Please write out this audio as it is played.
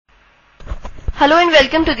Hello and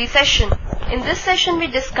welcome to the session. In this session we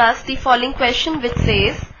discuss the following question which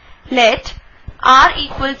says, let r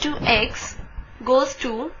equal to x goes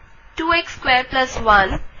to 2x square plus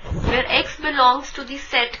 1 where x belongs to the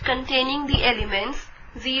set containing the elements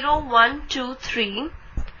 0, 1, 2, 3.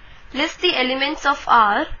 List the elements of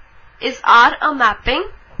R. Is R a mapping?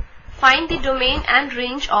 Find the domain and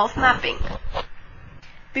range of mapping.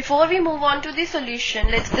 Before we move on to the solution,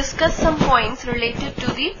 let's discuss some points related to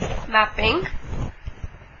the mapping.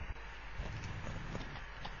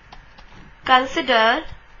 Consider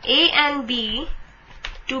A and B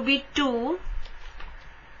to be two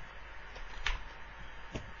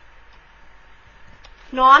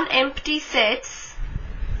non-empty sets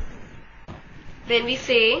when we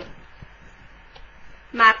say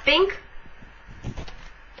mapping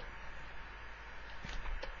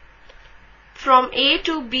from A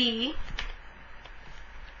to B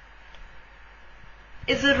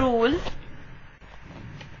is a rule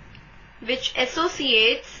which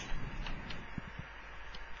associates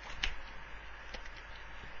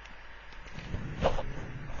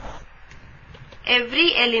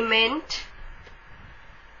every element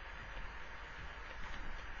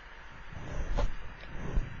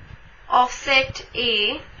of set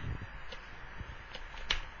A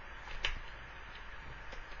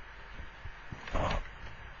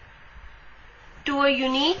to a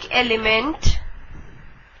unique element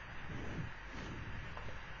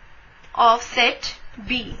of set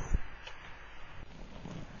B.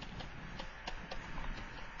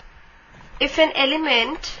 If an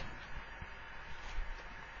element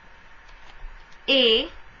A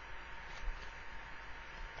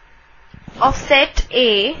of set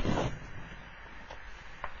A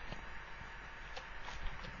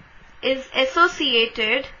is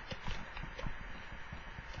associated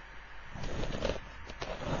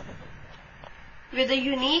with a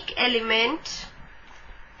unique element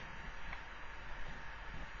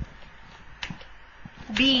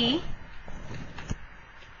B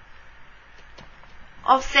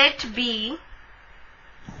of set B,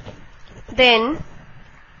 then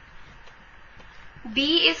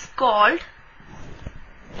B is called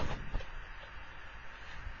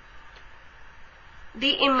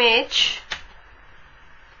the image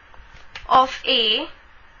of A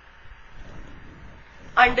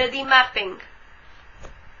under the mapping.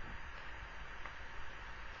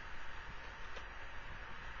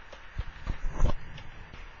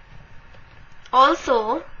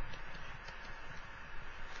 Also,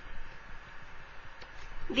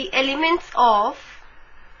 the elements of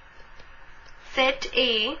set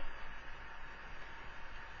A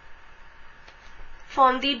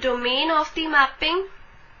form the domain of the mapping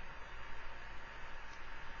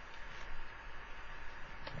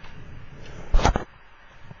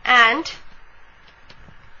and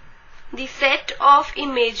the set of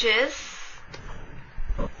images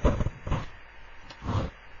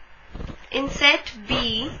in set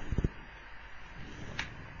B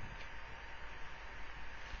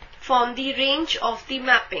form the range of the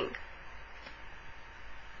mapping.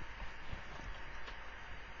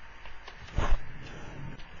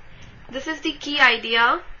 This is the key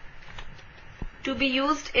idea to be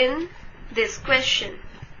used in this question.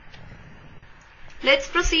 Let's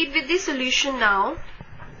proceed with the solution now.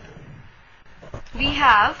 We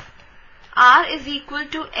have R is equal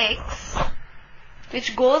to x,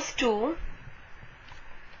 which goes to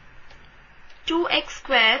 2x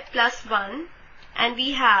square plus 1, and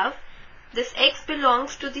we have this x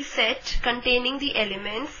belongs to the set containing the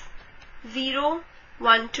elements 0,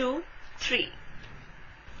 1, 2, 3.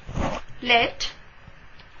 Let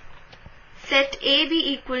set A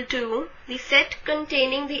be equal to the set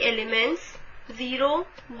containing the elements 0,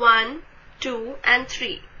 1, 2 and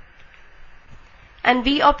 3. And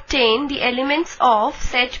we obtain the elements of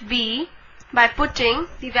set B by putting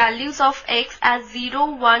the values of x as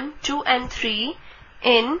 0, 1, 2 and 3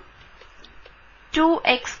 in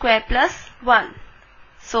 2x square plus 1.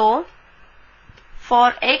 So,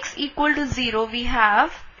 for x equal to 0 we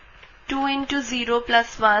have 2 into 0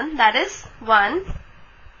 plus 1, that is 1.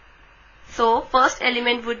 So, first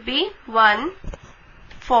element would be 1.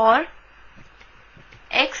 For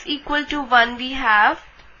x equal to 1 we have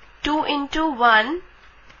 2 into 1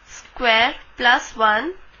 square plus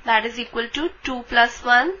 1, that is equal to 2 plus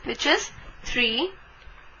 1, which is 3.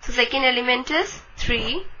 So, second element is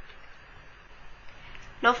 3.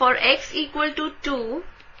 Now, for x equal to 2,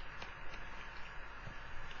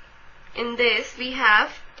 in this we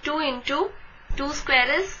have 2 into 2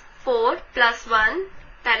 square is 4 plus 1,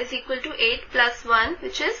 that is equal to 8 plus 1,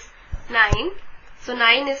 which is 9. So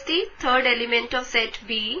 9 is the third element of set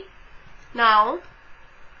B. Now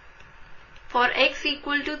For x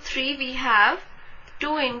equal to 3, we have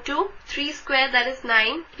 2 into 3 square, that is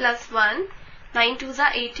 9 plus 1. 9 2s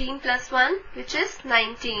are 18 plus 1, which is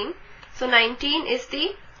 19. So 19 is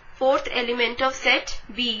the fourth element of set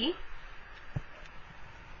B.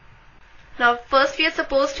 Now first we are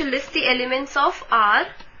supposed to list the elements of R.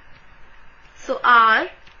 So R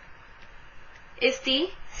is the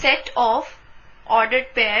set of ordered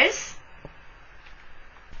pairs,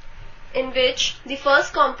 in which the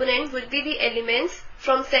first component would be the elements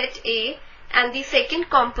from set A and the second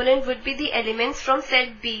component would be the elements from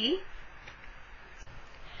set B.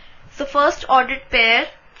 So first ordered pair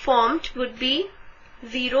formed would be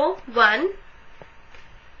 0, 1,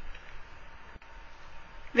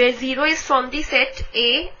 where 0 is from the set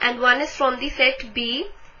A and 1 is from the set B,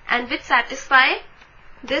 and which satisfy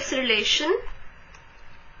this relation.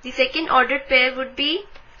 The second ordered pair would be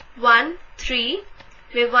 1, 3,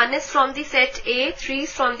 where 1 is from the set A, 3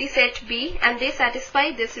 is from the set B, and they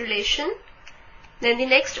satisfy this relation. Then the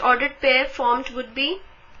next ordered pair formed would be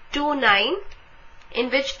 2, 9, in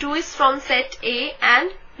which 2 is from set A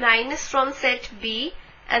and 9 is from set B,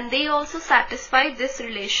 and they also satisfy this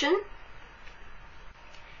relation.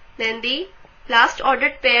 Then the last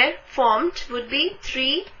ordered pair formed would be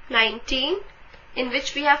 3, 19, in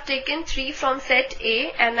which we have taken 3 from set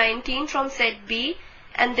A and 19 from set B,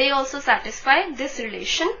 and they also satisfy this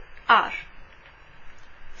relation R.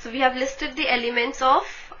 So we have listed the elements of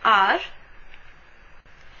R.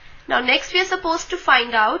 Now next we are supposed to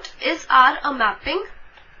find out, is R a mapping?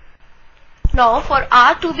 Now for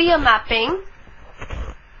R to be a mapping,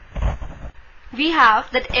 we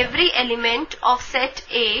have that every element of set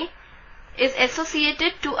A is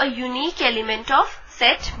associated to a unique element of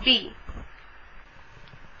set B.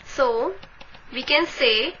 So we can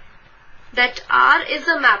say that R is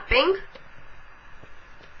a mapping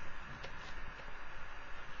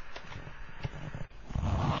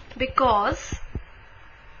because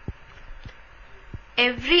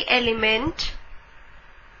every element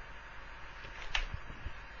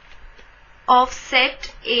of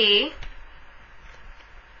set A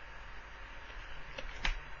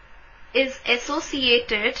is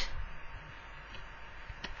associated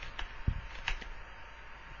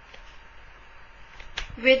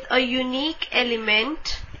with a unique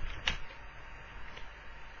element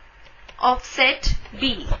of set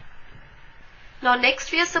B. Now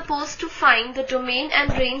next we are supposed to find the domain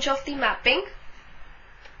and range of the mapping.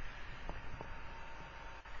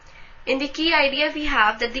 In the key idea we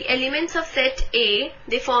have that the elements of set A,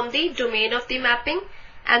 they form the domain of the mapping,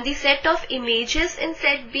 and the set of images in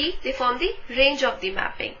set B, they form the range of the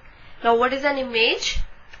mapping. Now what is an image?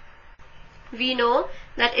 We know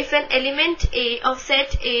that if an element A of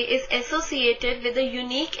set A is associated with a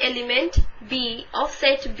unique element B of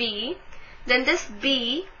set B, then this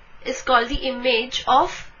B is called the image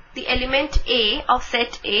of the element A of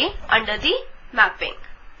set A under the mapping.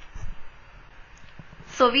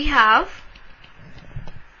 So we have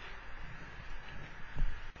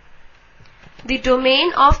the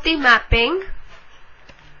domain of the mapping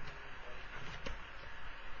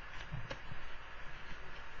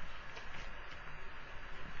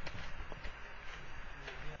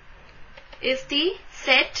is the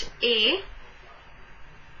set A,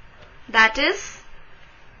 that is,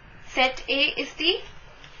 set A is the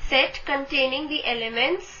set containing the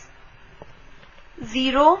elements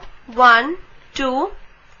 0, 1, 2,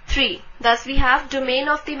 3. Thus we have domain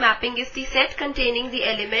of the mapping is the set containing the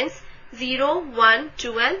elements 0, 1,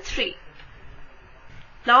 2 and 3.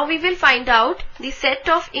 Now we will find out the set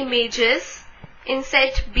of images in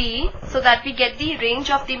set B so that we get the range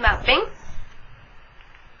of the mapping.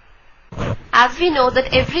 As we know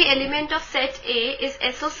that every element of set A is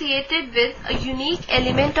associated with a unique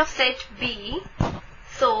element of set B,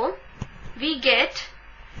 so we get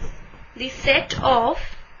the set of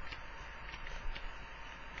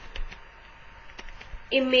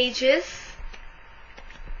images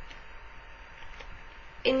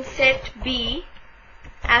in set B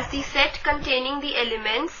as the set containing the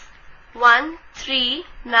elements 1, 3,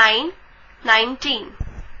 9, 19.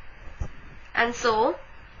 And so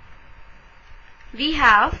we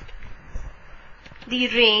have the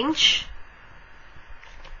range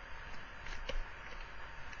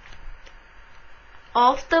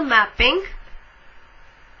of the mapping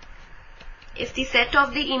is the set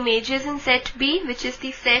of the images in set B, which is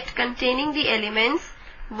the set containing the elements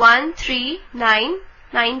 1, 3, 9,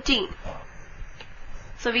 19.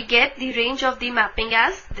 So we get the range of the mapping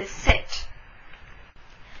as this set.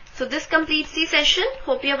 So this completes the session.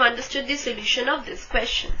 Hope you have understood the solution of this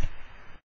question.